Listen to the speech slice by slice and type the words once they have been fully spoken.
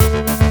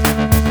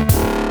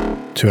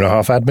Two and a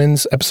Half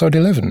Admins, episode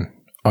 11.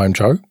 I'm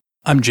Joe.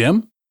 I'm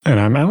Jim. And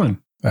I'm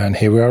Alan. And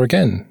here we are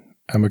again.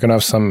 And we're going to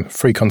have some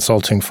free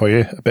consulting for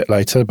you a bit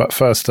later. But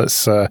first,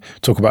 let's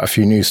talk about a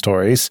few news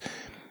stories.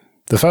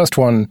 The first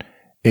one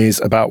is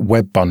about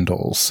web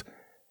bundles.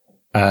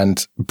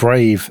 And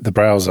Brave, the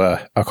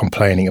browser, are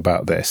complaining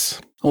about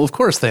this. Well, of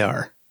course they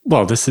are.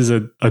 Well, this is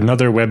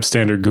another web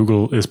standard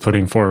Google is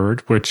putting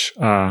forward, which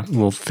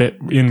will fit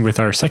in with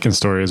our second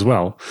story as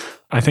well.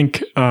 I think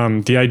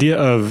the idea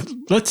of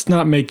let's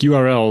not make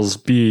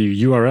URLs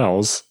be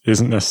URLs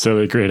isn't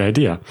necessarily a great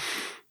idea.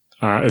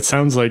 It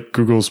sounds like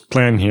Google's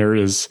plan here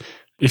is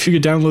if you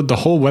could download the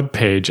whole web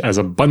page as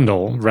a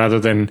bundle rather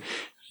than,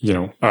 a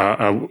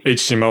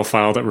HTML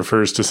file that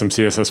refers to some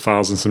CSS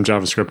files and some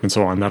JavaScript and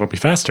so on, that'll be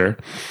faster.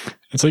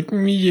 It's like,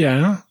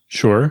 yeah,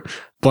 sure.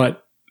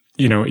 But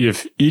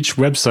if each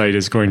website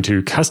is going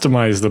to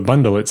customize the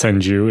bundle it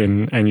sends you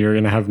and you're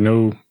going to have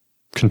no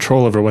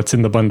control over what's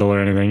in the bundle or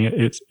anything,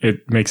 it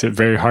makes it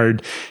very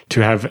hard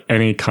to have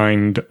any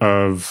kind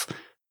of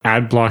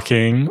ad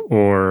blocking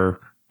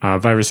or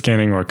virus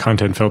scanning or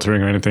content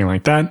filtering or anything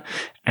like that.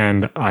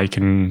 And I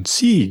can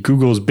see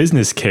Google's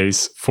business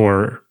case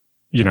for,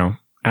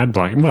 ad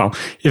blocking. Well,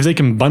 if they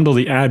can bundle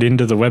the ad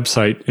into the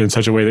website in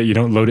such a way that you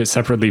don't load it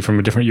separately from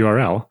a different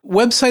URL.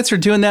 Websites are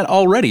doing that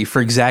already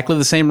for exactly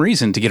the same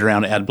reason, to get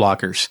around ad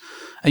blockers.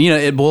 And,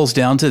 it boils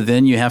down to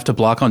then you have to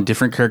block on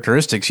different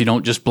characteristics. You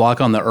don't just block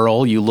on the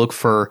URL. You look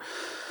for,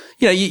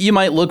 you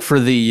might look for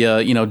the,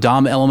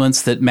 DOM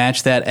elements that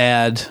match that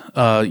ad,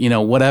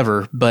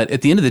 whatever. But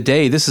at the end of the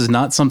day, this is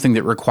not something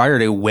that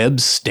required a web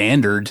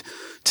standard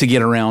to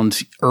get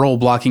around URL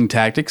blocking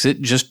tactics.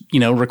 It just,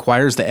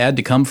 requires the ad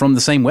to come from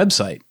the same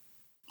website.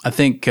 I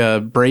think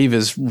Brave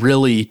is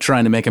really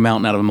trying to make a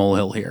mountain out of a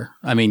molehill here.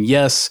 I mean,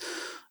 yes,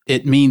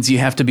 it means you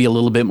have to be a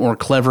little bit more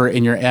clever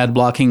in your ad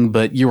blocking,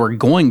 but you are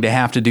going to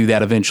have to do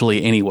that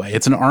eventually anyway.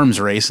 It's an arms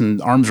race,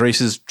 and arms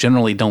races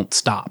generally don't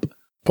stop.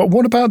 But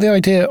what about the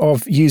idea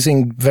of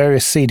using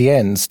various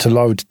CDNs to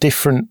load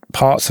different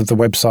parts of the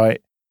website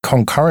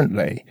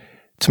concurrently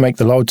to make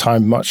the load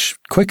time much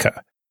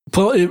quicker?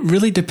 Well, it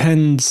really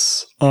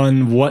depends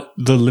on what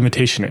the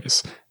limitation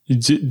is.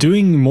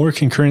 Doing more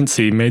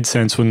concurrency made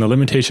sense when the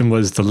limitation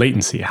was the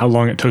latency, how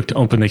long it took to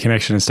open the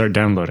connection and start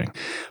downloading.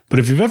 But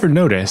if you've ever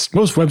noticed,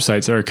 most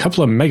websites are a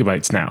couple of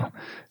megabytes now.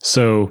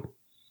 So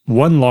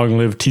one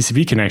long-lived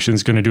TCP connection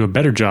is going to do a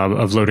better job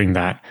of loading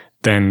that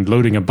than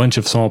loading a bunch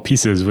of small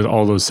pieces with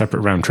all those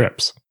separate round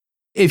trips.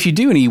 If you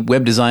do any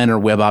web design or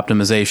web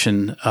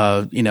optimization,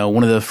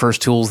 one of the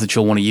first tools that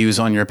you'll want to use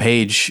on your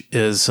page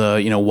is,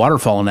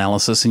 waterfall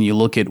analysis, and you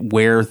look at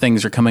where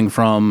things are coming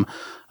from.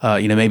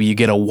 Maybe you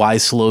get a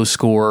Y-Slow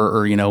score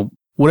or,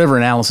 whatever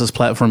analysis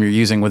platform you're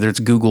using, whether it's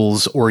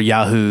Google's or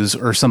Yahoo's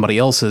or somebody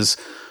else's.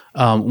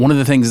 One of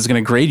the things it's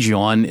going to grade you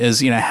on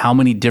is, how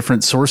many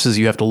different sources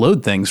you have to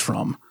load things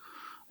from.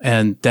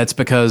 And that's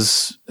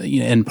because,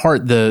 in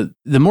part, the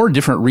more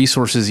different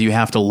resources you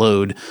have to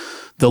load,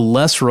 the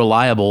less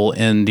reliable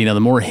and, the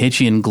more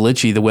hitchy and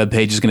glitchy the web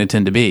page is going to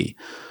tend to be.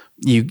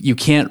 You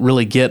can't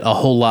really get a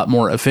whole lot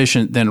more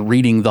efficient than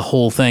reading the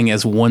whole thing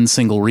as one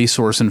single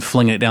resource and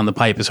flinging it down the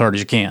pipe as hard as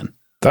you can.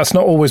 That's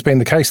not always been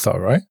the case, though,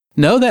 right?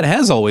 No, that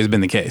has always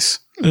been the case.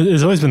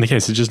 It's always been the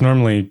case. It's just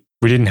normally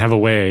we didn't have a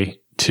way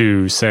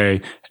to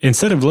say,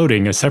 instead of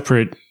loading a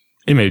separate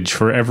image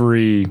for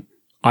every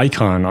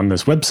icon on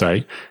this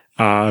website,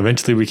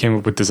 eventually we came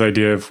up with this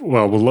idea of,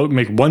 we'll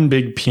make one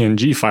big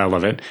PNG file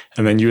of it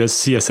and then use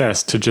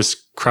CSS to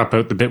just crop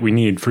out the bit we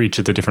need for each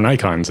of the different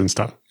icons and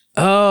stuff.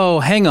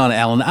 Oh, hang on,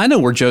 Alan. I know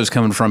where Joe's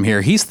coming from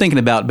here. He's thinking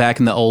about back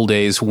in the old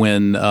days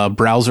when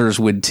browsers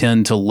would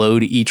tend to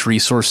load each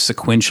resource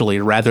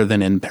sequentially rather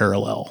than in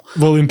parallel.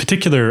 Well, in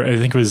particular, I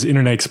think it was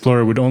Internet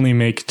Explorer would only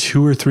make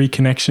 2 or 3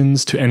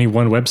 connections to any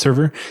one web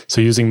server.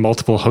 So using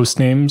multiple host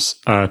names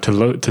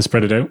to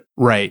spread it out.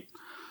 Right.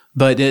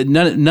 But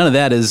none of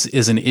that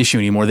is an issue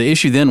anymore. The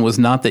issue then was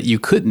not that you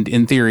couldn't,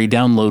 in theory,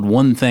 download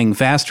one thing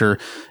faster.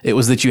 It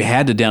was that you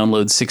had to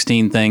download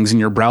 16 things, and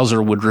your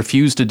browser would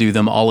refuse to do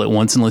them all at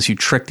once unless you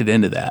tricked it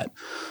into that.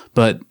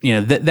 But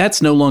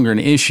that's no longer an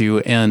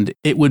issue, and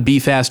it would be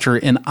faster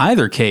in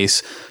either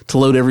case to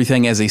load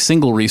everything as a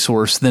single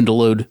resource than to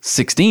load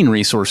 16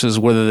 resources,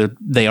 whether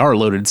they are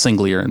loaded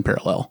singly or in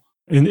parallel.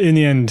 In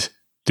the end,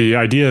 the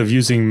idea of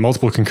using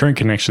multiple concurrent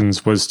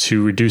connections was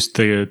to reduce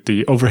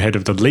the overhead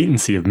of the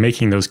latency of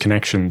making those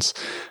connections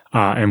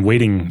and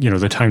waiting,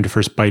 the time to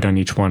first byte on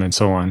each one and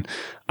so on.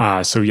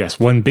 So yes,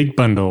 one big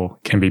bundle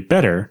can be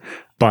better,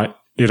 but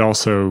it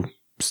also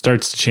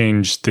starts to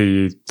change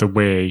the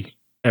way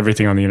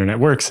everything on the internet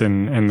works.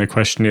 And the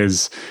question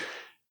is,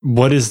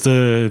 what is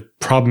the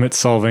problem it's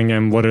solving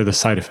and what are the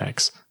side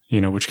effects?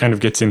 Which kind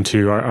of gets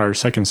into our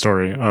second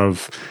story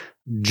of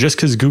just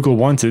because Google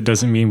wants it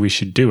doesn't mean we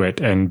should do it.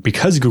 And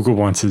because Google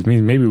wants it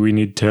means maybe we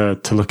need to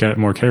look at it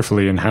more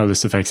carefully and how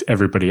this affects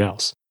everybody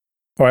else.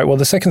 All right, well,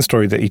 the second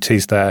story that you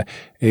teased there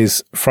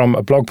is from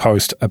a blog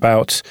post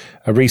about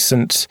a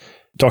recent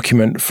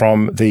document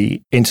from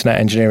the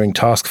Internet Engineering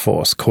Task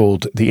Force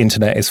called The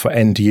Internet is for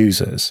End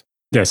Users.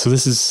 Yeah, so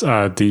this is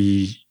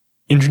the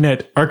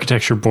Internet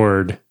Architecture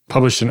Board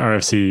published an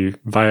RFC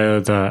via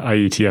the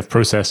IETF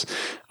process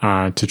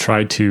to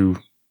try to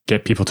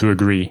get people to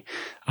agree.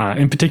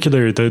 In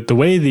particular, the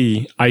way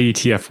the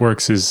IETF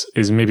works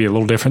is maybe a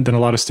little different than a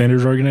lot of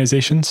standard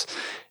organizations.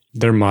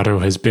 Their motto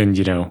has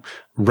been,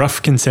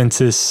 rough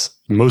consensus.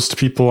 Most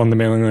people on the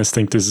mailing list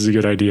think this is a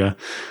good idea,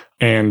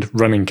 and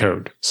running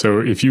code.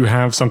 So if you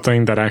have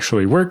something that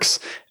actually works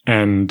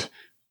and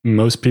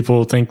most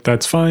people think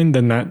that's fine,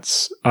 then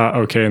that's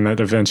okay, and that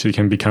eventually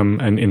can become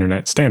an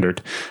internet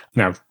standard.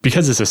 Now,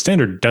 because it's a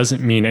standard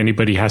doesn't mean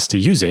anybody has to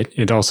use it.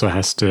 It also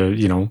has to,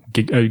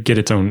 get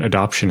its own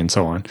adoption and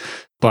so on.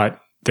 But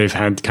they've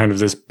had kind of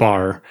this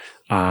bar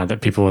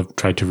that people have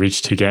tried to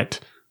reach to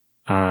get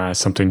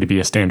something to be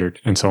a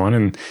standard and so on.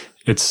 And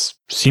it's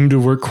seemed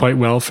to work quite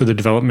well for the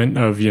development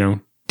of,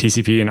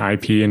 TCP and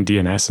IP and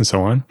DNS and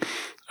so on.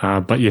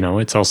 But,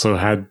 it's also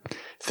had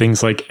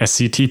things like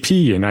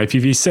SCTP and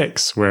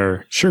IPv6,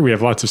 where sure, we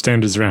have lots of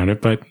standards around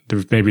it, but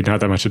there's maybe not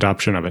that much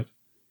adoption of it.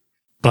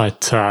 But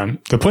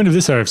the point of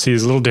this RFC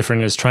is a little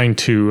different, is trying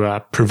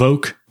to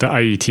provoke the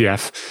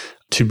IETF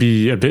to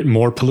be a bit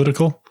more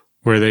political,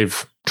 where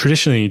they've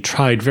traditionally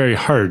tried very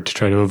hard to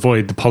try to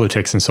avoid the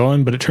politics and so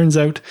on. But it turns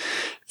out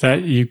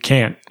that you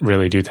can't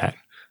really do that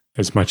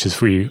as much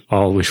as we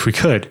all wish we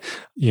could.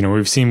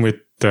 We've seen with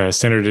the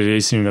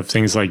standardization of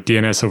things like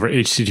DNS over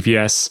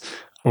HTTPS,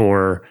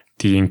 or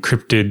the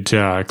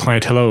encrypted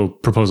client hello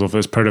proposal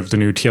as part of the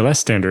new TLS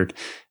standard.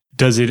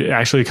 Does it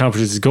actually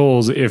accomplish its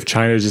goals if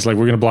China is just like,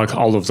 we're going to block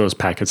all of those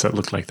packets that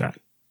look like that?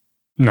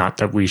 Not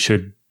that we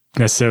should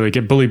necessarily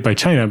get bullied by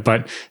China,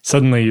 but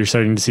suddenly you're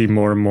starting to see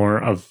more and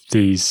more of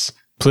these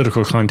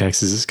political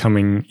contexts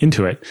coming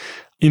into it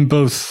in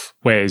both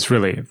ways,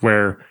 really,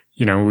 where,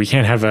 we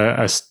can't have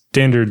a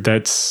standard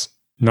that's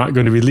not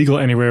going to be legal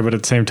anywhere, but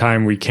at the same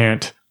time, we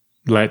can't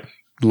let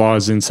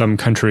laws in some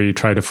country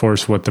try to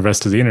force what the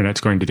rest of the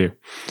internet's going to do.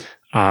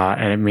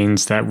 And it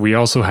means that we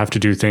also have to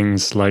do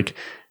things like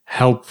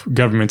help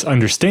governments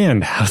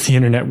understand how the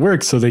internet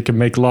works so they can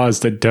make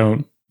laws that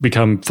don't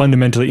become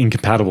fundamentally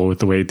incompatible with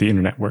the way the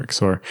internet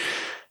works. Or,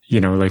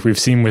 like we've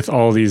seen with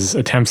all these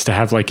attempts to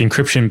have like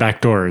encryption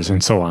backdoors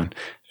and so on.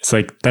 It's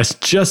like, that's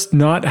just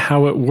not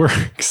how it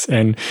works.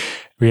 And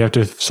we have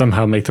to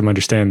somehow make them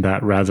understand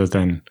that, rather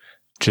than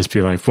just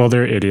be like, well,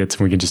 they're idiots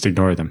and we can just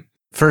ignore them.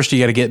 First, you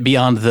got to get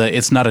beyond the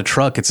it's not a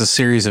truck, it's a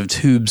series of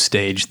tubes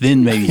stage.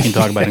 Then maybe you can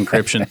talk about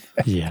encryption.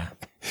 Yeah.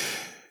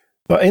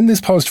 But in this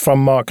post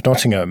from Mark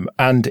Nottingham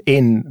and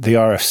in the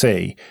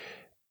RFC,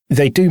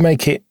 they do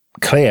make it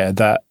clear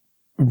that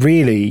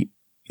really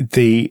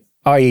the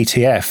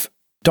IETF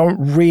don't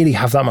really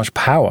have that much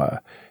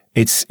power.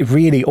 It's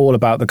really all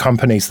about the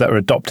companies that are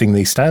adopting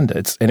these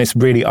standards, and it's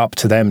really up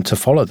to them to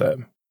follow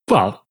them.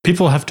 Well,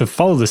 people have to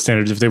follow the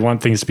standards if they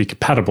want things to be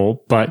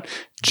compatible, but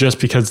just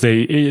because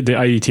the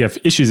IETF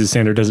issues a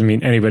standard doesn't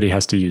mean anybody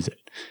has to use it.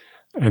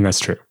 And that's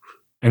true.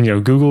 And,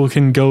 Google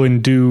can go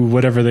and do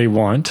whatever they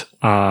want,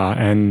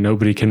 and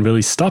nobody can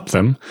really stop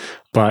them.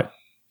 But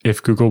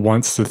if Google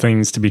wants the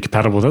things to be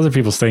compatible with other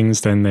people's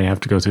things, then they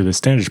have to go through the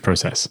standards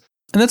process.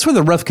 And that's where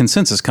the rough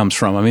consensus comes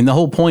from. I mean, the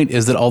whole point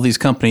is that all these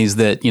companies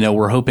that,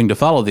 were hoping to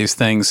follow these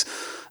things,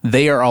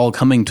 they are all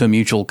coming to a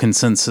mutual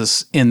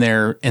consensus in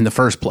the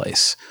first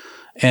place.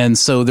 And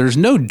so there's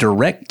no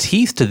direct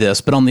teeth to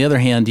this. But on the other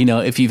hand,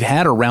 if you've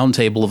had a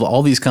roundtable of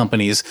all these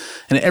companies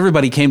and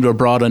everybody came to a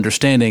broad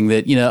understanding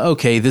that,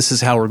 okay, this is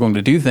how we're going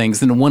to do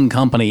things, then one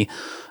company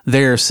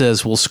there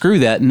says, well, screw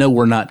that. No,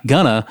 we're not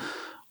gonna.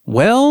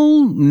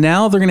 Well,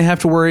 now they're going to have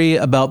to worry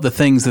about the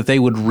things that they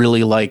would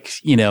really like,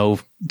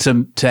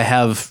 to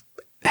have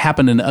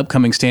happen in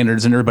upcoming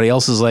standards. And everybody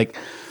else is like,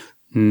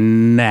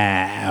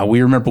 nah,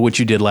 we remember what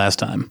you did last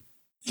time.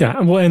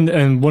 Yeah. Well,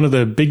 and one of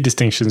the big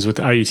distinctions with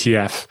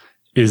IETF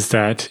is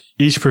that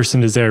each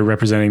person is there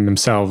representing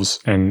themselves,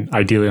 and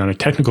ideally on a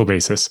technical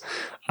basis.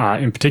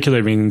 In particular,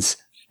 it means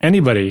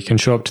anybody can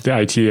show up to the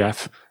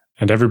IETF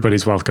and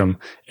everybody's welcome.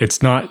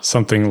 It's not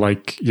something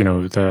like,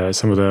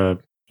 some of the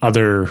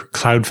other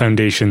cloud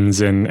foundations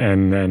and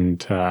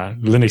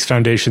Linux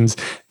foundations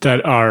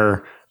that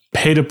are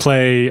pay to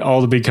play.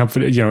 All the big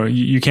companies,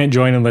 you can't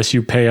join unless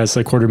you pay us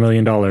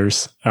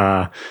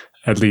 $250,000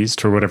 at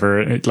least, or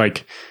whatever.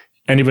 Like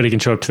anybody can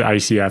show up to the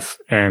IETF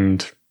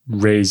and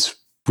raise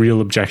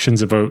real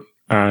objections about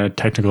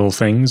technical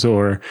things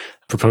or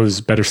propose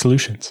better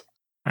solutions.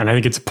 And I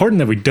think it's important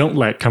that we don't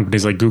let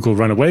companies like Google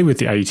run away with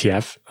the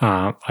IETF.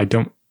 I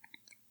don't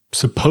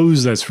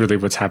suppose that's really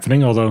what's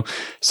happening, although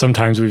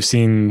sometimes we've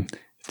seen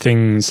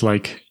things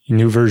like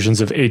new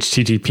versions of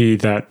HTTP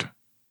that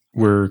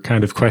were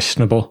kind of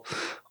questionable,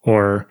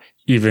 or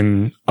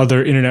even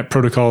other internet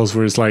protocols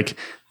where it's like,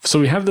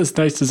 so we have this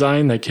nice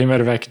design that came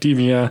out of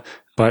academia,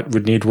 but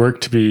would need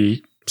work to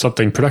be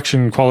something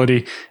production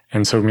quality.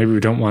 And so maybe we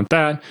don't want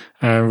that.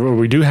 Or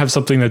we do have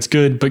something that's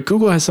good, but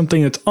Google has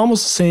something that's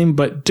almost the same,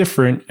 but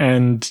different.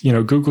 And,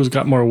 Google's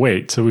got more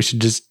weight. So we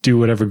should just do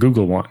whatever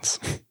Google wants.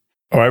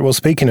 All right. Well,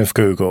 speaking of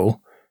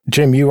Google,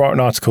 Jim, you wrote an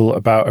article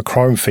about a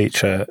Chrome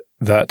feature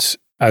that,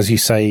 as you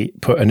say,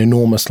 put an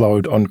enormous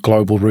load on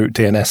global root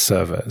DNS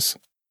servers.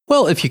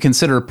 Well, if you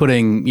consider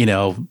putting,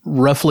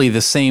 roughly the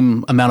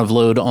same amount of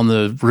load on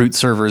the root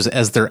servers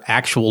as their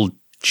actual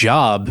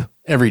job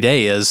every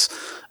day is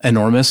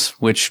enormous,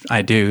 which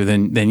I do,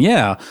 then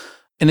yeah.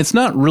 And it's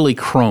not really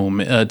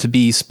Chrome, to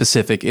be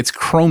specific. It's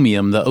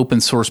Chromium, the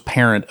open source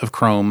parent of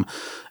Chrome,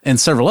 and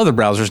several other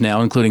browsers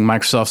now, including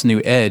Microsoft's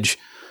new Edge.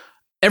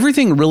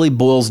 Everything really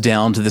boils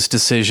down to this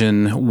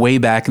decision way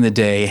back in the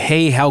day.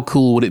 Hey, how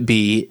cool would it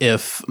be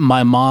if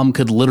my mom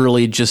could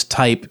literally just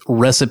type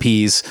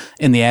recipes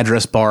in the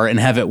address bar and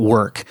have it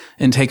work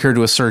and take her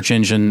to a search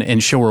engine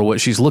and show her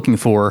what she's looking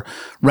for,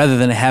 rather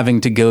than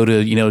having to go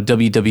to,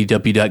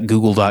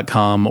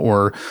 www.google.com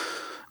or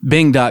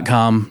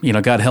Bing.com,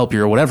 God help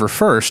you, or whatever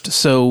first.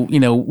 So,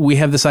 we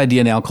have this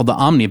idea now called the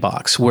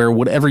Omnibox, where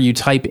whatever you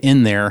type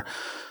in there,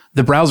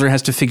 the browser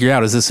has to figure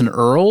out, is this an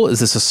URL? Is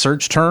this a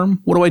search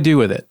term? What do I do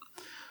with it?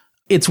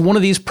 It's one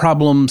of these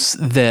problems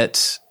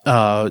that,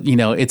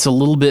 it's a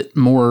little bit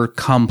more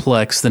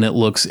complex than it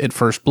looks at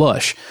first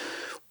blush.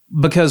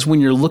 Because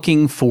when you're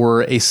looking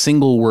for a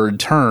single word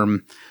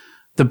term,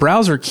 the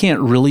browser can't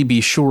really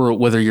be sure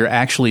whether you're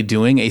actually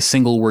doing a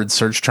single word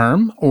search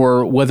term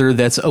or whether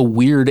that's a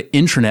weird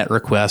intranet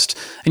request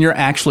and you're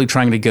actually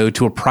trying to go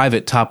to a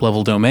private top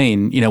level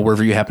domain,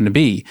 wherever you happen to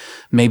be.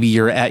 Maybe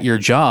you're at your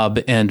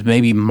job and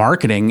maybe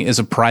marketing is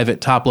a private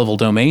top level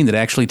domain that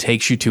actually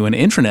takes you to an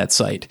intranet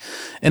site.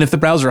 And if the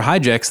browser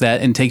hijacks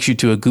that and takes you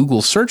to a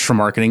Google search for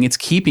marketing, it's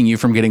keeping you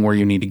from getting where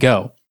you need to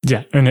go.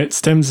 Yeah. And it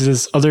stems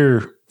this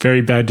other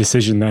very bad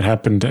decision that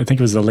happened, I think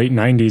it was the late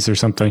 90s or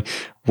something,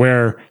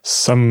 where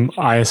some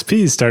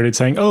ISPs started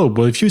saying, oh,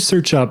 well, if you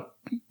search up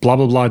blah,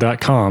 blah,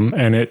 blah.com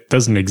and it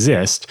doesn't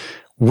exist,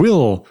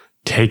 we'll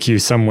take you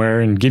somewhere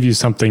and give you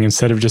something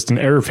instead of just an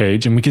error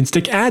page, and we can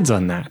stick ads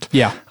on that.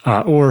 Yeah.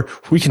 Or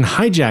we can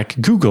hijack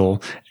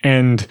Google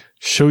and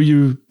show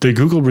you the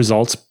Google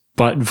results,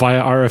 but via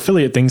our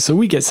affiliate thing, so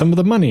we get some of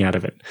the money out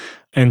of it.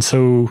 And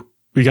so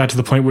we got to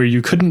the point where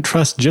you couldn't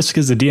trust, just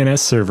because the DNS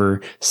server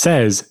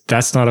says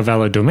that's not a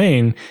valid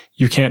domain,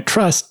 you can't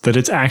trust that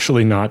it's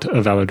actually not a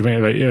valid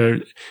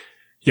domain.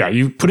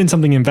 You put in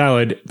something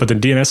invalid, but the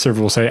DNS server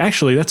will say,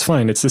 actually, that's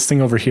fine. It's this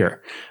thing over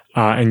here.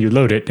 And you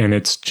load it, and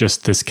it's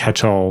just this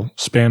catch-all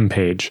spam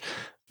page.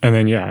 And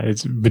then,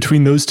 it's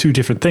between those two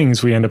different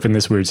things, we end up in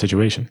this weird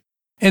situation.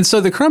 And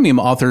so the Chromium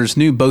authors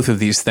knew both of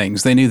these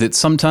things. They knew that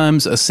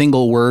sometimes a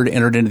single word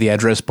entered into the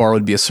address bar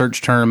would be a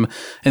search term,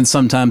 and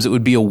sometimes it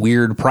would be a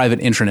weird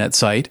private intranet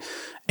site.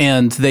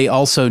 And they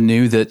also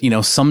knew that,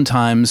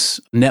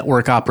 sometimes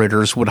network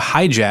operators would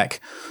hijack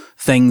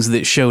things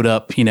that showed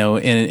up, in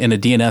a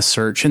DNS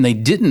search, and they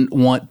didn't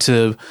want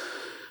to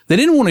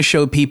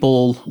show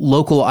people,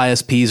 local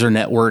ISPs or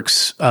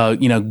networks,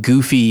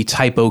 goofy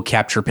typo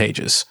capture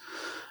pages.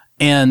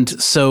 And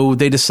so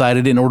they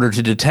decided, in order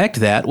to detect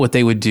that, what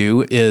they would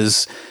do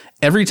is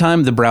every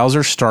time the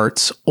browser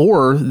starts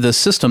or the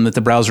system that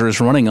the browser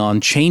is running on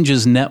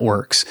changes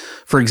networks.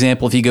 For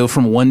example, if you go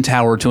from one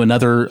tower to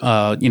another,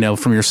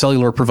 from your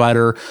cellular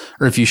provider,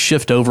 or if you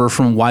shift over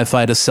from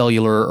Wi-Fi to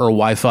cellular or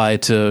Wi-Fi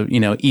to,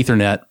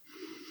 Ethernet,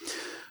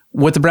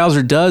 what the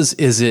browser does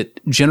is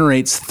it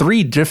generates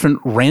 3 different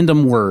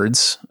random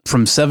words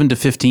from 7 to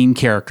 15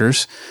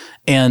 characters,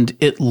 and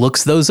it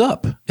looks those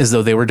up as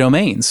though they were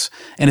domains.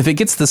 And if it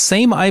gets the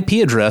same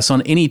IP address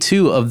on any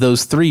 2 of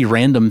those 3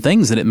 random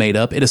things that it made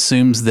up, it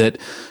assumes that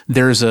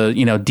there's a,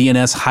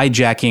 DNS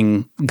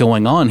hijacking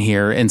going on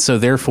here. And so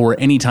therefore,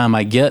 anytime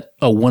I get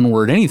a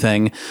one-word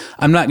anything,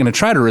 I'm not going to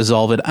try to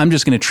resolve it. I'm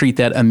just going to treat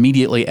that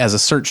immediately as a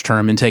search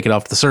term and take it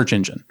off the search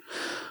engine.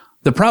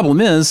 The problem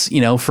is,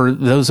 for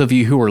those of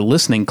you who are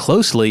listening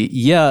closely,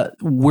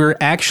 we're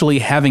actually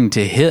having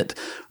to hit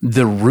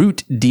the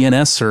root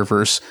DNS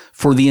servers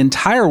for the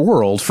entire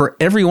world for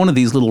every one of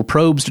these little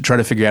probes to try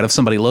to figure out if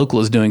somebody local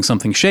is doing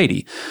something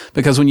shady.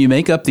 Because when you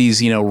make up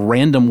these,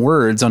 random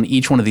words on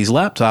each one of these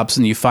laptops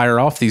and you fire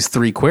off these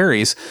 3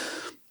 queries,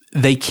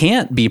 they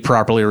can't be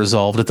properly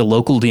resolved at the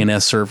local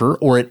DNS server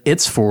or at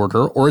its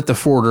forwarder or at the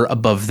forwarder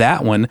above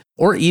that one,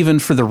 or even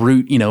for the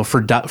root,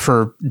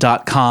 for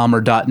 .com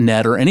or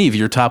 .net or any of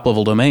your top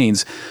level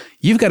domains.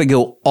 You've got to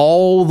go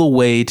all the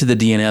way to the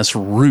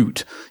DNS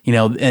root,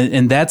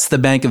 and that's the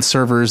bank of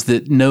servers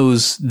that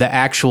knows the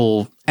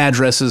actual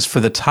addresses for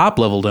the top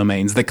level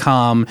domains, the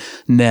com,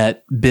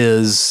 net,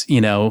 biz,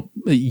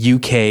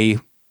 UK,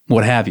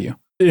 what have you.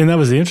 And that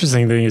was the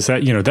interesting thing, is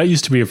that, that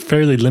used to be a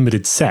fairly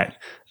limited set.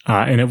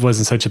 And it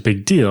wasn't such a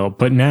big deal.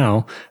 But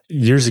now,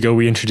 years ago,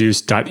 we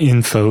introduced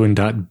 .info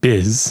and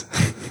 .biz,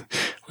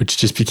 which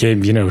just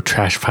became,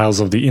 trash piles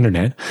of the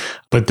internet.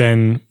 But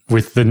then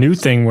with the new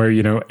thing where,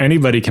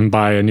 anybody can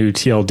buy a new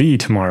TLD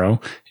tomorrow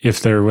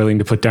if they're willing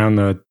to put down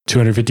the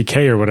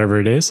 $250K or whatever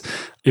it is,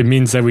 it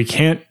means that we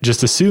can't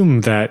just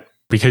assume that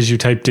because you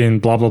typed in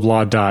blah, blah,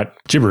 blah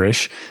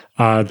gibberish,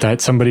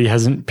 that somebody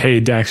hasn't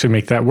paid to actually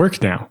make that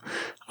work now.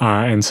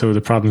 And so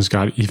the problems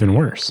got even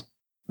worse.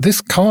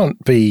 This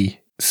can't be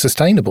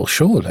sustainable,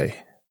 surely.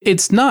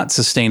 It's not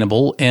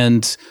sustainable,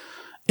 and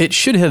it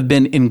should have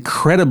been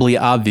incredibly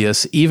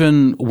obvious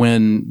even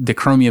when the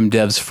Chromium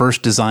devs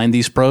first designed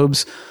these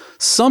probes.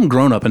 some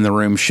grown-up in the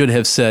room should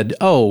have said,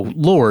 oh,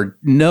 Lord,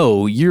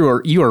 no, you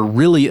are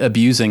really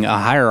abusing a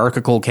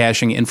hierarchical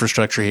caching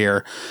infrastructure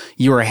here.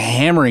 You are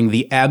hammering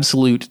the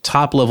absolute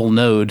top-level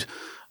node,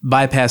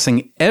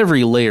 bypassing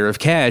every layer of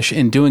cache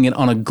and doing it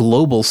on a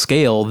global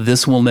scale.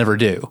 This will never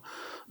do.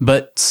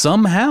 But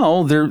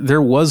somehow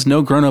there was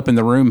no grown-up in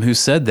the room who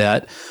said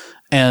that.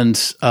 And,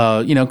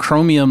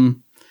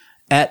 Chromium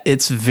at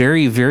its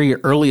very, very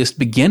earliest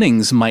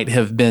beginnings might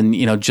have been,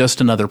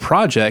 just another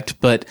project,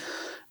 but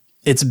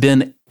it's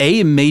been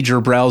a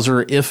major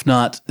browser, if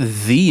not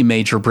the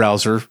major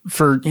browser,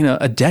 for,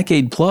 a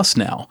decade plus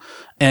now.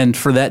 And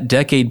for that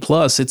decade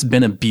plus, it's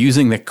been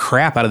abusing the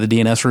crap out of the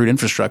DNS root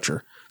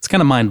infrastructure. It's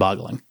kind of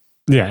mind-boggling.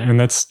 Yeah, and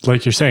that's,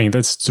 like you're saying,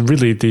 that's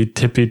really the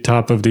tippy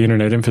top of the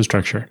internet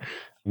infrastructure.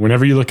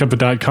 Whenever you look up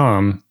a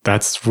 .com,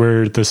 that's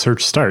where the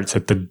search starts,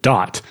 at the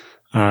dot,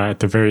 at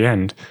the very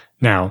end.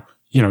 Now,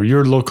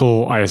 your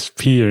local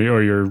ISP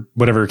or your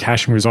whatever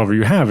caching resolver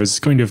you have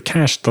is going to have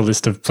cached the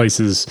list of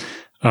places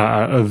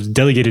of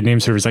delegated name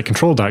servers at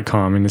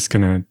control.com, and it's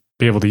going to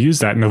be able to use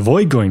that and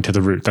avoid going to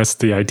the root. That's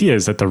the idea,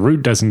 is that the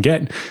root doesn't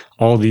get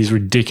all these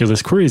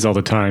ridiculous queries all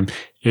the time.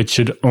 It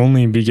should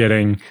only be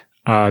getting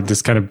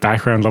this kind of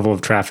background level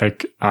of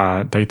traffic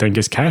that then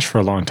gets cached for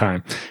a long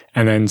time.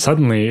 And then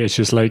suddenly it's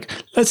just like,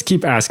 let's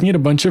keep asking it a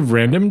bunch of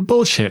random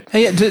bullshit.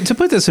 Hey, to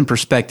put this in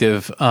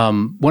perspective,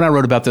 when I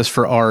wrote about this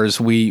for ours,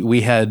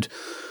 we had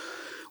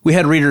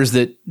readers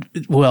that,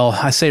 well,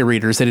 I say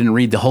readers, they didn't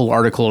read the whole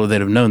article or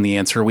they'd have known the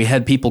answer. We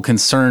had people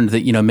concerned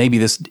that, maybe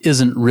this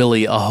isn't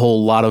really a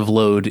whole lot of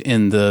load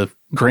in the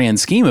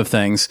grand scheme of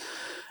things.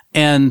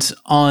 And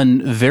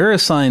on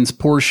VeriSign's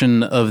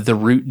portion of the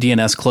root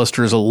DNS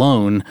clusters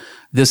alone,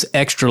 this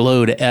extra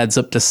load adds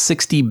up to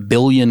 60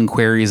 billion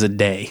queries a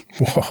day.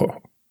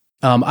 Whoa.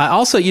 I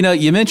also,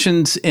 you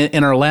mentioned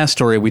in our last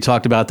story, we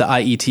talked about the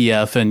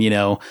IETF and,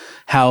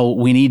 how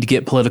we need to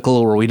get political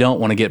or we don't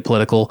want to get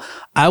political.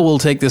 I will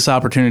take this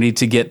opportunity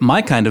to get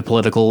my kind of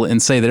political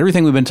and say that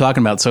everything we've been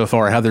talking about so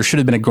far, how there should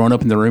have been a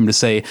grown-up in the room to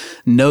say,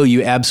 no,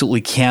 you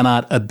absolutely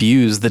cannot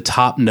abuse the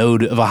top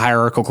node of a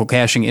hierarchical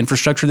caching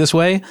infrastructure this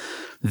way.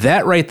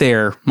 That right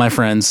there, my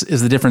friends,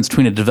 is the difference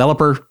between a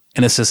developer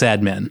and a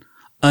sysadmin.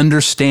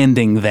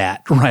 Understanding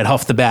that right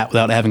off the bat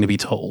without having to be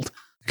told.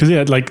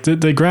 Because like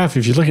the graph,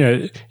 if you look at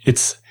it,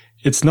 it's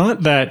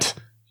not that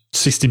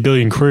 60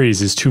 billion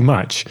queries is too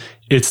much.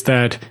 It's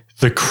that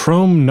the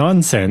Chrome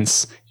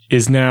nonsense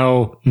is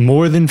now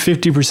more than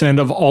 50%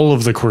 of all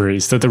of the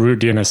queries that the root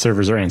DNS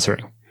servers are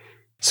answering.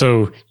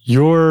 So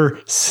your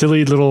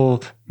silly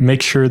little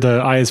make sure the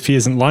ISP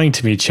isn't lying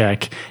to me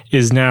check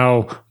is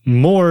now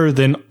more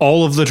than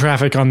all of the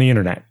traffic on the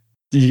internet.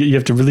 You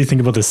have to really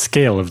think about the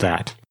scale of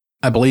that.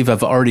 I believe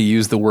I've already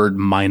used the word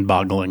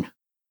mind-boggling.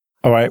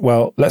 All right,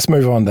 well, let's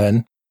move on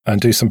then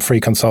and do some free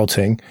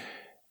consulting.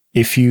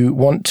 If you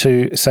want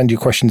to send your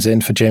questions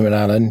in for Jim and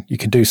Alan, you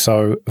can do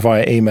so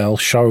via email,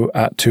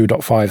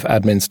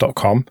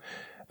 show@2.5admins.com.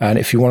 And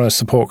if you want to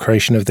support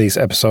creation of these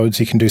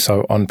episodes, you can do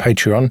so on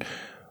Patreon.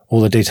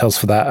 All the details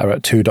for that are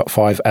at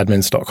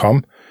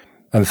 2.5admins.com.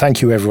 And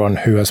thank you everyone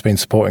who has been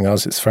supporting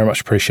us. It's very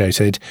much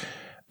appreciated.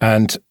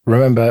 And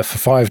remember, for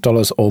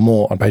 $5 or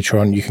more on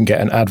Patreon, you can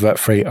get an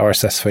advert-free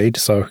RSS feed.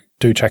 So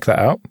do check that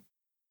out.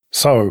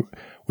 So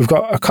we've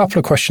got a couple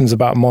of questions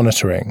about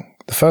monitoring.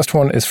 The first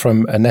one is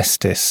from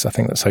Anestis. I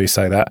think that's how you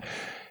say that.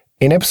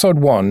 In episode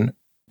 1,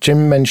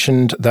 Jim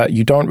mentioned that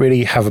you don't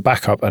really have a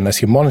backup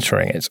unless you're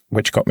monitoring it,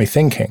 which got me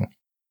thinking.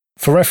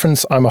 For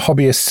reference, I'm a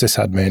hobbyist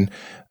sysadmin,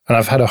 and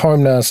I've had a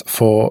home NAS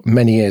for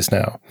many years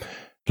now.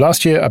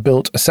 Last year, I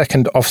built a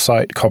second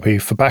offsite copy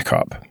for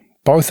backup.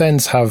 Both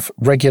ends have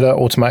regular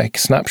automatic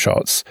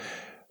snapshots.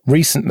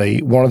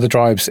 Recently, one of the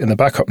drives in the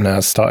backup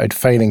NAS started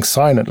failing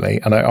silently,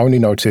 and I only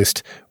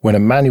noticed when a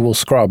manual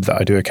scrub that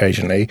I do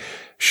occasionally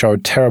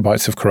showed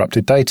terabytes of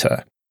corrupted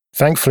data.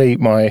 Thankfully,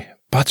 my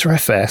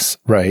ButterFS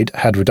RAID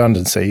had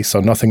redundancy, so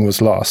nothing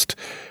was lost.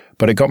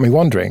 But it got me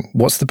wondering,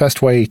 what's the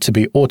best way to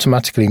be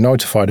automatically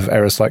notified of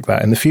errors like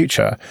that in the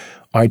future?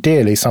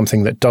 Ideally,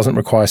 something that doesn't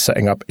require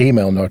setting up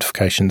email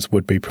notifications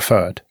would be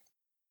preferred.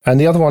 And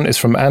the other one is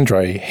from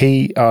Andre.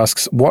 He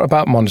asks, what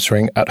about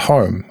monitoring at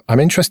home? I'm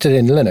interested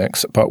in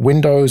Linux, but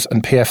Windows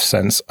and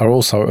pfSense are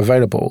also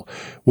available.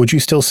 Would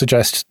you still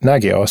suggest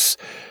Nagios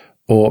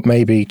or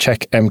maybe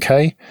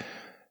CheckMK?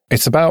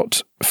 It's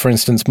about, for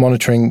instance,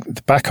 monitoring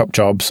the backup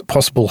jobs,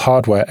 possible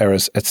hardware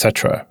errors,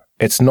 etc.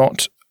 It's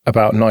not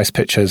about nice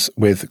pictures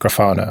with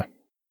Grafana.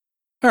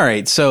 All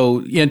right.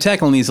 So,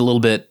 tackling these a little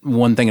bit,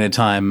 one thing at a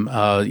time.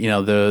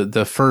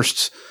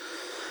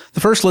 The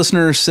first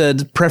listener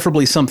said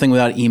preferably something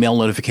without email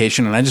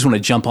notification, and I just want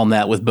to jump on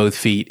that with both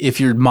feet.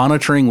 If you're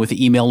monitoring with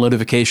email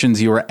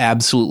notifications, you are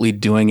absolutely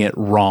doing it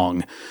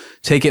wrong.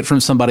 Take it from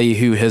somebody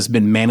who has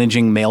been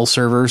managing mail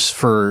servers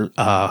for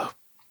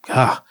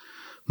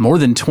more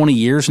than 20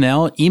 years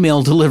now.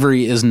 Email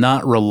delivery is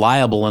not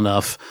reliable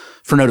enough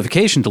for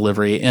notification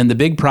delivery, and the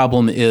big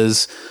problem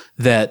is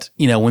that,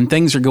 when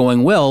things are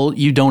going well,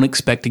 you don't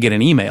expect to get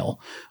an email.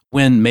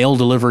 When mail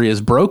delivery is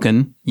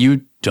broken,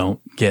 you don't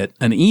get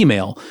an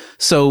email.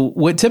 So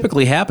what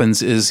typically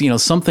happens is,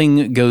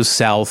 something goes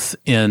south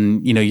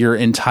in, your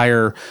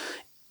entire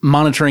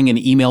monitoring and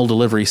email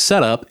delivery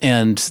setup,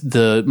 and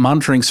the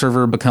monitoring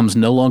server becomes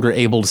no longer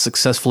able to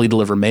successfully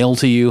deliver mail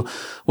to you,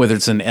 whether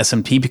it's an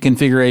SMTP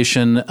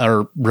configuration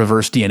or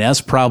reverse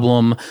DNS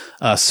problem,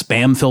 a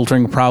spam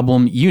filtering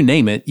problem, you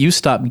name it, you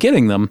stop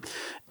getting them.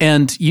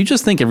 And you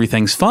just think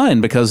everything's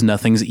fine because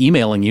nothing's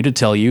emailing you to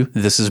tell you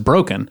this is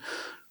broken.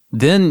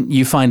 Then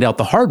you find out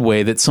the hard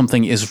way that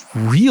something is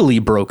really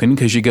broken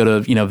because you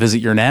go to, visit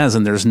your NAS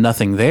and there's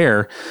nothing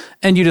there.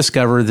 And you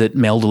discover that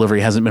mail delivery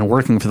hasn't been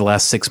working for the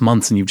last 6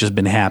 months and you've just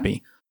been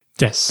happy.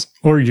 Yes.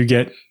 Or you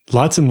get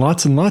lots and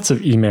lots and lots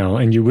of email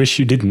and you wish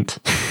you didn't.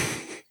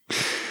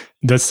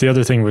 That's the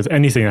other thing with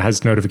anything that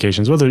has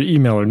notifications, whether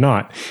email or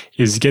not,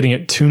 is getting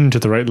it tuned to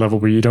the right level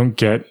where you don't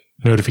get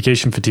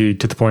notification fatigue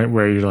to the point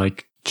where you're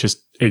like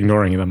just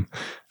ignoring them.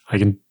 I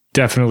can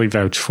definitely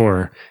vouch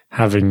for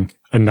having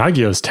a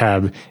Nagios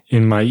tab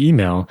in my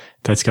email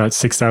that's got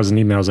 6,000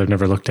 emails I've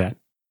never looked at.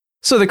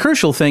 So the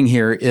crucial thing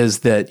here is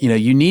that,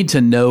 you need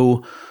to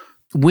know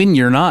when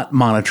you're not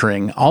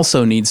monitoring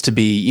also needs to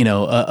be,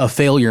 a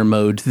failure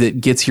mode that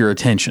gets your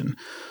attention.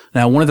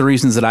 Now, one of the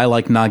reasons that I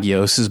like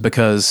Nagios is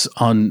because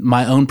on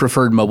my own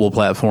preferred mobile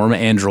platform,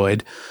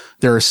 Android,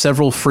 there are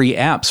several free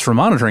apps for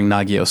monitoring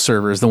Nagios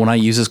servers. The one I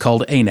use is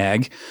called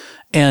ANAG.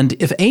 And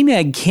if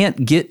ANAG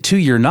can't get to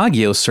your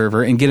Nagios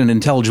server and get an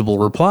intelligible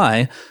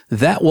reply,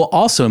 that will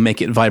also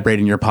make it vibrate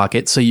in your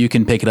pocket so you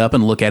can pick it up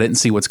and look at it and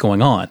see what's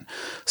going on.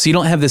 So you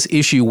don't have this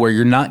issue where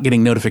you're not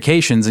getting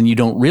notifications and you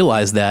don't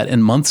realize that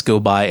and months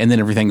go by and then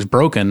everything's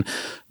broken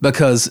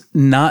because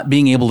not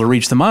being able to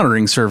reach the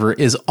monitoring server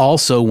is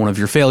also one of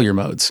your failure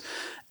modes.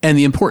 And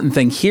the important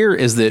thing here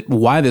is that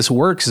why this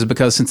works is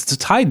because since it's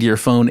tied to your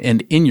phone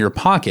and in your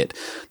pocket.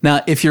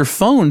 Now, if your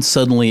phone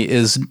suddenly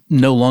is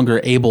no longer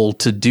able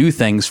to do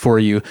things for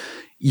you,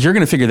 you're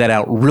going to figure that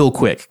out real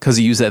quick because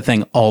you use that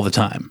thing all the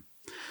time.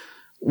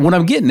 What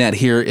I'm getting at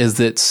here is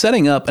that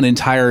setting up an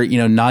entire,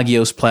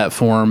 Nagios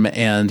platform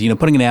and,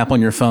 putting an app on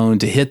your phone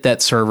to hit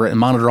that server and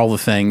monitor all the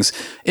things,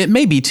 it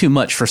may be too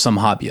much for some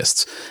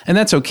hobbyists. And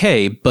that's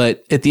okay.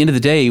 But at the end of the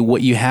day,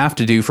 what you have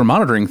to do for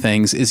monitoring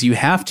things is you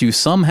have to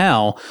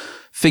somehow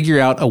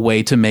figure out a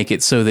way to make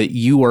it so that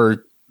you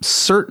are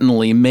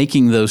certainly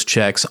making those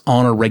checks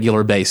on a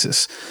regular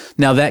basis.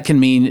 Now, that can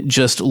mean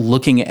just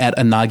looking at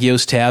a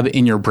Nagios tab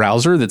in your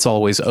browser that's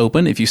always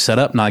open if you set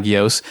up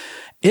Nagios.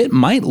 It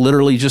might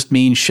literally just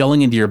mean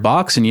shelling into your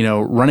box and,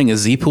 running a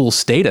zpool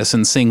status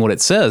and seeing what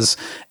it says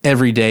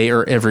every day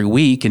or every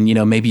week. And,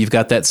 maybe you've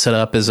got that set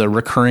up as a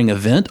recurring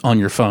event on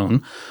your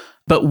phone.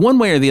 But one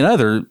way or the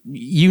other,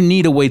 you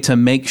need a way to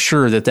make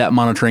sure that that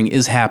monitoring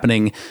is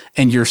happening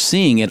and you're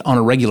seeing it on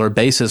a regular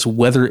basis,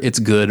 whether it's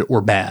good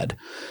or bad.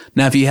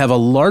 Now, if you have a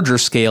larger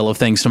scale of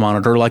things to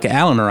monitor, like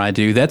Alan or I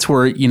do, that's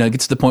where, it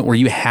gets to the point where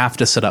you have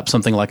to set up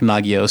something like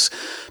Nagios,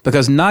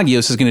 because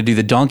Nagios is going to do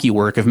the donkey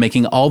work of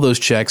making all those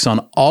checks on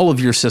all of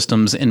your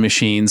systems and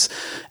machines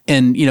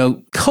and,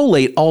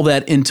 collate all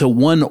that into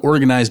one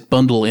organized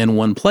bundle in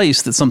one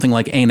place that something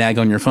like ANAG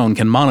on your phone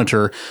can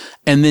monitor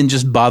and then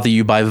just bother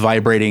you by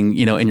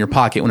vibrating, in your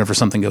pocket whenever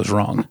something goes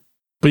wrong.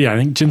 But yeah, I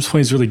think Jim's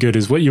point is really good.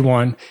 Is what you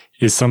want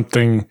is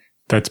something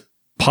that's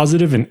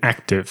positive and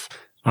active.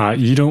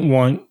 You don't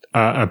want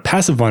a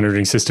passive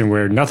monitoring system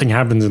where nothing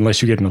happens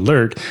unless you get an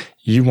alert.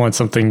 You want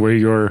something where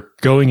you're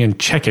going and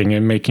checking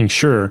and making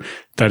sure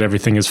that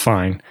everything is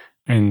fine.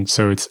 And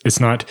so it's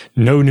not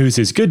no news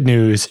is good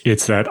news.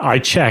 It's that I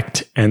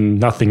checked and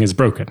nothing is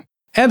broken.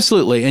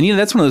 Absolutely. And,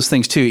 that's one of those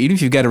things, too. Even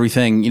if you've got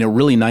everything,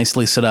 really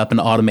nicely set up and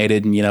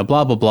automated and,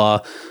 blah, blah,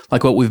 blah,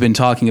 like what we've been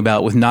talking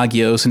about with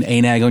Nagios and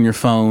ANAG on your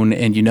phone,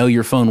 and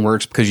your phone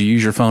works because you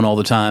use your phone all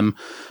the time.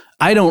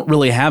 I don't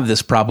really have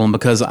this problem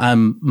because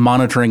I'm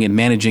monitoring and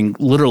managing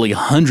literally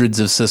hundreds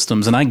of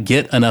systems, and I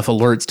get enough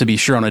alerts to be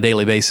sure on a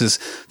daily basis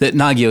that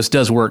Nagios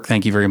does work.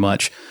 Thank you very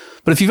much.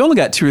 But if you've only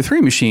got 2 or 3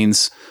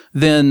 machines,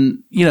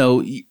 then,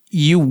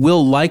 you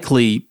will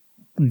likely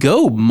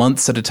go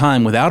months at a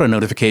time without a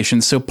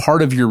notification. So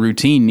part of your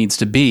routine needs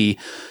to be,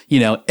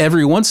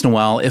 every once in a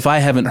while, if I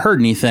haven't heard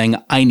anything,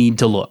 I need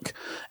to look.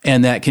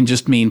 And that can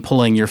just mean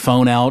pulling your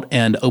phone out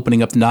and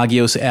opening up the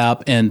Nagios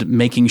app and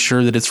making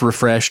sure that it's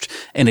refreshed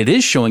and it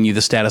is showing you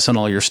the status on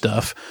all your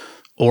stuff.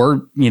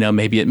 Or,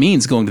 maybe it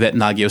means going to that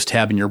Nagios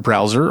tab in your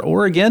browser.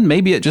 Or again,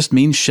 maybe it just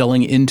means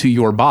shelling into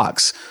your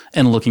box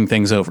and looking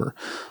things over.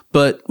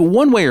 But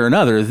one way or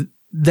another,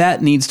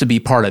 that needs to be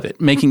part of it,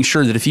 making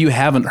sure that if you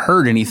haven't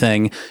heard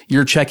anything,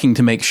 you're checking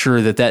to make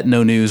sure that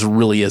no news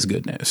really is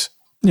good news.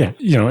 Yeah,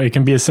 it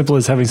can be as simple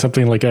as having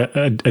something like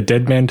a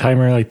dead man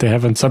timer like they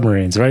have on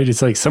submarines, right?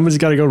 It's like somebody's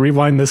got to go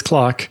rewind this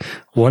clock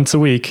once a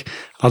week.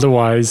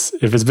 Otherwise,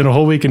 if it's been a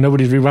whole week and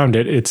nobody's rewound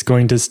it, it's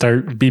going to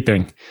start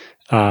beeping.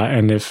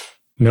 And if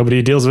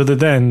nobody deals with it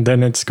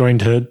then it's going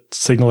to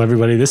signal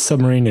everybody this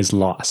submarine is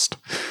lost.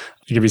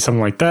 It could be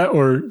something like that,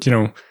 or,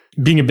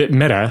 being a bit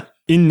meta.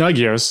 In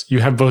Nagios, you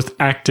have both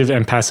active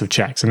and passive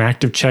checks. An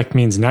active check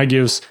means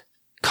Nagios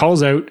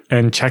calls out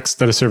and checks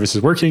that a service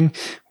is working,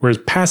 whereas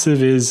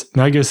passive is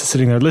Nagios is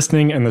sitting there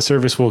listening and the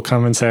service will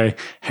come and say,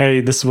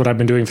 hey, this is what I've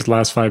been doing for the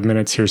last 5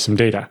 minutes. Here's some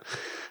data.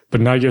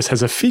 But Nagios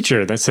has a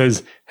feature that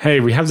says, hey,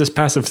 we have this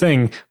passive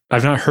thing.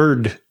 I've not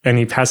heard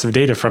any passive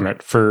data from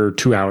it for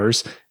 2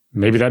 hours.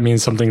 Maybe that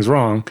means something's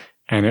wrong,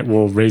 and it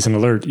will raise an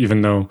alert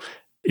even though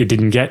it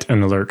didn't get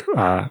an alert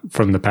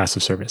from the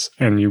passive service.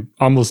 And you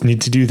almost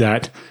need to do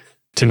that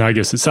to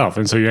Nagios itself.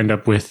 And so you end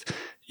up with,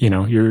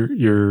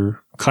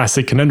 your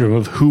classic conundrum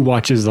of who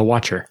watches the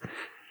watcher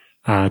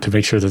to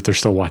make sure that they're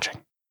still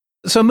watching.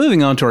 So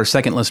moving on to our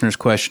second listener's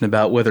question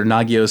about whether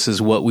Nagios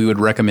is what we would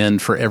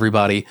recommend for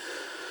everybody.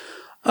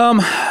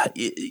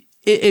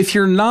 If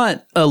you're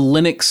not a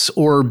Linux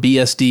or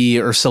BSD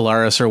or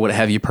Solaris or what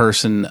have you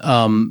person,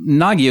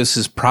 Nagios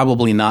is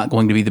probably not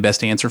going to be the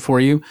best answer for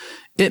you.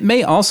 It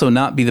may also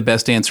not be the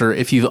best answer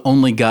if you've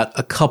only got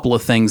a couple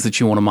of things that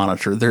you want to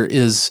monitor. There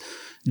is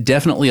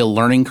definitely a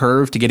learning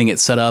curve to getting it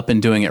set up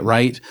and doing it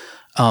right.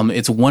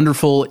 It's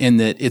wonderful in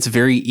that it's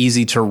very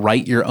easy to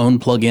write your own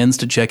plugins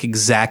to check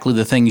exactly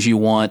the things you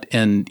want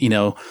and,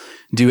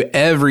 do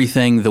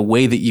everything the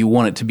way that you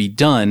want it to be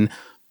done.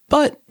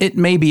 But it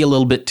may be a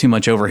little bit too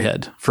much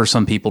overhead for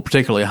some people,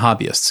 particularly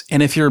hobbyists.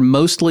 And if you're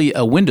mostly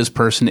a Windows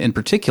person in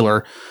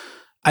particular,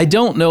 I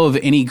don't know of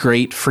any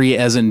great free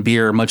as in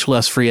beer, much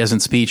less free as in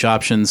speech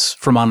options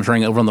for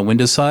monitoring over on the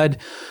Windows side.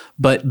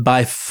 But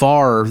by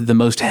far the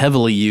most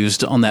heavily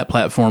used on that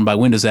platform by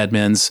Windows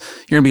admins,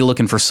 you're going to be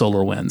looking for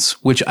SolarWinds,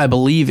 which I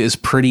believe is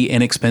pretty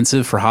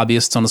inexpensive for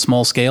hobbyists on a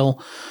small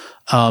scale.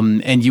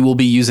 And you will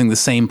be using the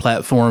same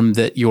platform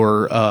that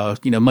your,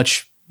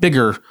 much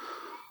bigger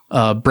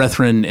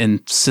brethren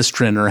and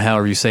sistren, or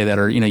however you say that,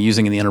 are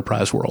using in the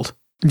enterprise world.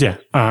 Yeah,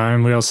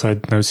 and we also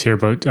had notes here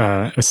about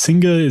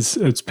Isinga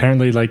it's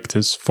apparently like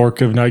this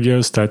fork of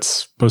Nagios that's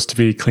supposed to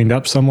be cleaned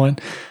up somewhat.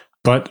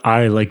 But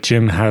I, like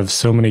Jim, have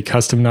so many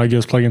custom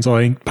Nagios plugins. Well,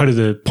 I think part of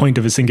the point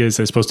of Isinga is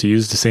they're supposed to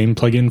use the same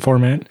plugin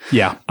format.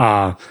 Yeah.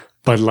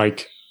 But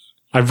like,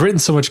 I've written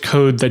so much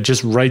code that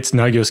just writes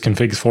Nagios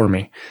configs for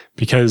me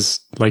because,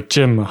 like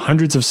Jim,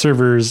 hundreds of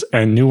servers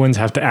and new ones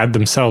have to add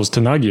themselves to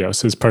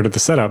Nagios as part of the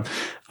setup.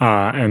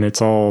 And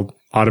it's all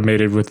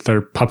automated with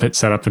their Puppet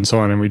setup and so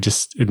on. And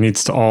it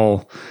needs to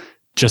all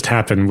just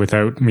happen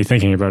without me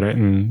thinking about it.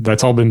 And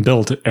that's all been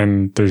built,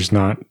 and there's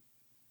not,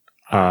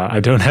 I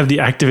don't have the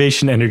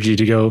activation energy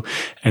to go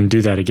and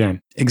do that again.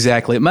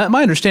 Exactly.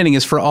 My understanding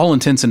is, for all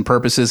intents and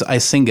purposes,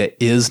 Isinga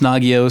is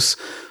Nagios.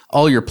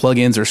 All your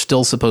plugins are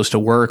still supposed to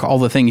work. All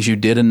the things you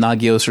did in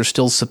Nagios are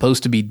still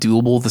supposed to be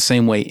doable the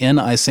same way in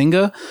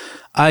Isinga.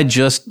 I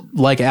just,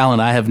 like Alan,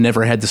 I have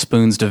never had the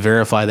spoons to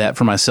verify that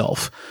for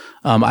myself.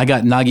 I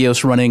got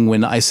Nagios running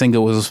when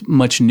Isinga was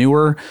much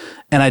newer,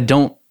 and I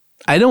don't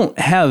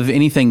have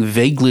anything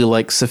vaguely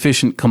like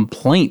sufficient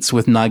complaints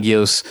with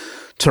Nagios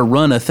to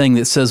run a thing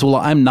that says, well,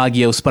 I'm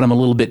Nagios, but I'm a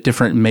little bit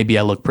different and maybe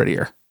I look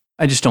prettier.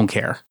 I just don't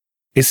care.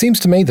 It seems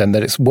to me then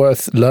that it's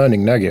worth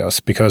learning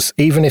Nagios, because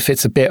even if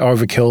it's a bit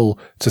overkill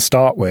to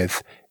start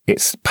with,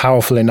 it's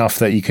powerful enough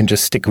that you can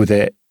just stick with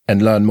it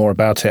and learn more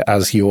about it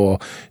as your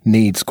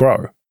needs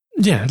grow.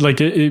 Yeah, like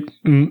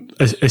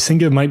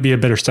Isinga might be a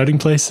better starting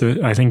place.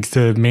 I think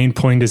the main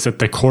point is that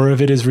the core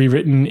of it is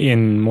rewritten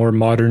in more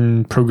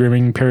modern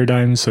programming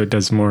paradigms, so it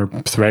does more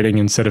threading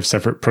instead of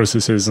separate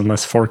processes and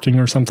less forking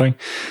or something.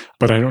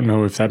 But I don't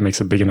know if that makes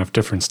a big enough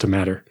difference to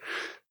matter.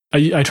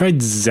 I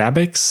tried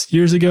Zabbix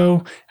years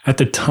ago. At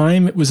the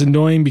time, it was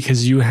annoying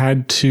because you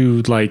had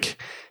to,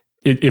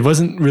 it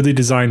wasn't really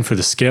designed for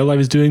the scale I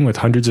was doing with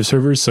hundreds of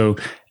servers, so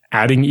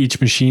adding each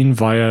machine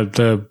via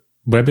the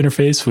web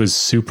interface was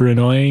super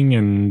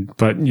annoying.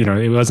 But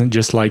it wasn't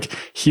just like,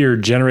 here,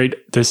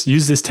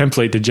 use this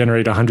template to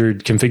generate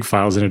 100 config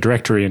files in a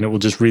directory and it will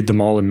just read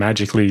them all and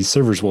magically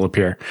servers will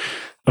appear.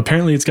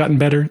 Apparently it's gotten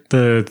better.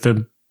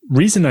 The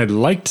reason I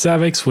liked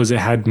Zabbix was it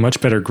had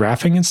much better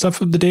graphing and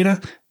stuff of the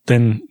data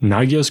than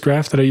Nagios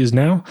Graph that I use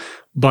now.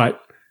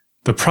 But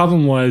the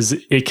problem was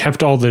it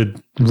kept all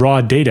the raw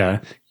data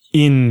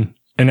in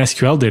an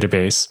SQL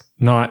database,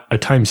 not a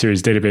time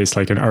series database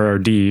like an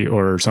RRD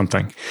or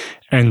something.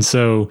 And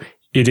so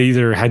it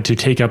either had to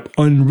take up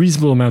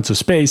unreasonable amounts of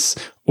space,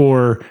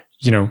 or,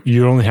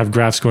 you only have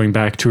graphs going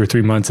back 2 or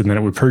 3 months and then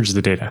it would purge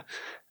the data.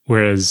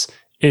 Whereas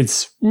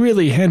it's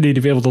really handy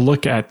to be able to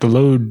look at the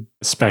load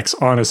specs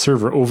on a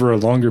server over a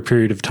longer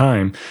period of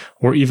time,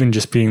 or even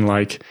just being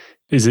like,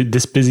 is it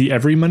this busy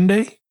every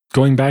Monday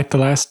going back the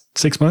last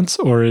 6 months?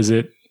 Or is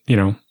it,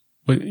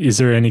 is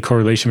there any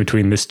correlation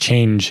between this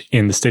change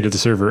in the state of the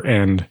server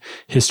and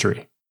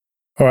history?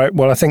 All right.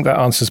 Well, I think that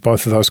answers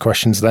both of those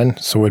questions then.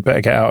 So we'd better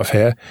get out of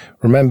here.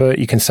 Remember,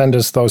 you can send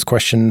us those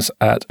questions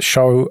at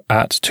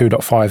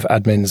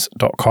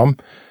show@2.5admins.com.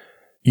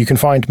 You can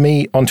find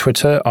me on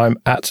Twitter. I'm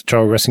at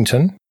Joe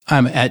Ressington.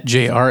 I'm at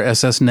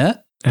JRSSNet.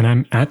 And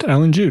I'm at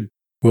Alan Jude.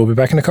 We'll be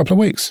back in a couple of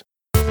weeks.